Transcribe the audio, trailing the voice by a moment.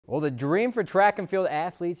Well, the dream for track and field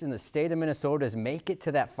athletes in the state of Minnesota is make it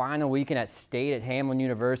to that final weekend at state at Hamline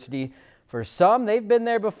University. For some, they've been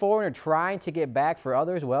there before and are trying to get back. For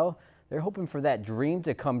others, well, they're hoping for that dream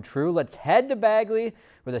to come true. Let's head to Bagley,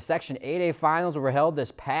 where the Section 8A finals were held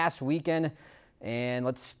this past weekend. And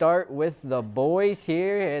let's start with the boys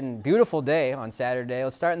here, and beautiful day on Saturday.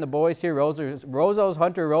 Let's start in the boys here. Rozo's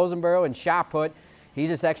Hunter Rosenborough in shot put.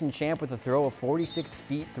 He's a section champ with a throw of 46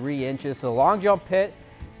 feet 3 inches. So the long jump pit,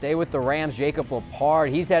 stay with the Rams' Jacob Lepard.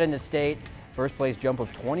 He's heading to state. First place jump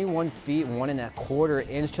of 21 feet 1 1/4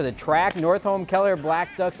 inch to the track. North Home Keller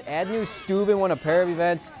Black Ducks. Adnew Steuben won a pair of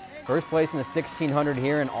events. First place in the 1600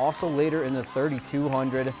 here and also later in the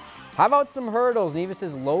 3200. How about some hurdles?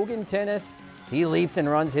 Nevis's Logan Tennis. He leaps and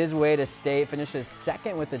runs his way to state, finishes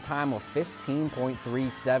second with a time of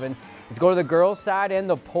 15.37. Let's go to the girls' side and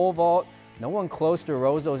the pole vault. No one close to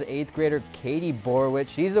Rozo's 8th grader Katie Borwich.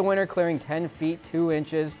 She's the winner, clearing 10 feet 2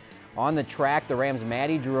 inches. On the track, the Rams'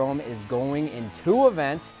 Maddie Jerome is going in 2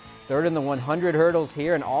 events. Third in the 100 hurdles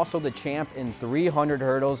here and also the champ in 300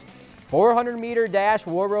 hurdles. 400-meter dash,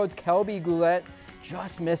 Warroad's Kelby Goulet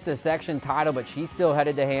just missed a section title, but she's still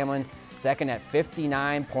headed to Hamline. Second at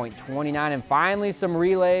 59.29. And finally, some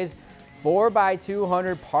relays.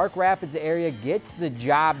 4x200, Park Rapids area gets the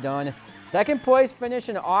job done. Second place finish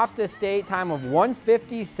and off to state, time of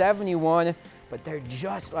 150.71, but they're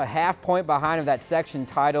just a half point behind of that section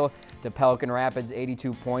title to Pelican Rapids,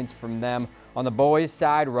 82 points from them. On the boys'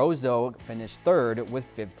 side, Rozo finished third with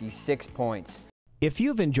 56 points. If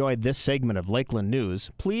you've enjoyed this segment of Lakeland News,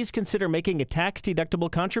 please consider making a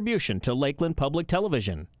tax-deductible contribution to Lakeland Public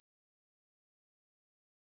Television.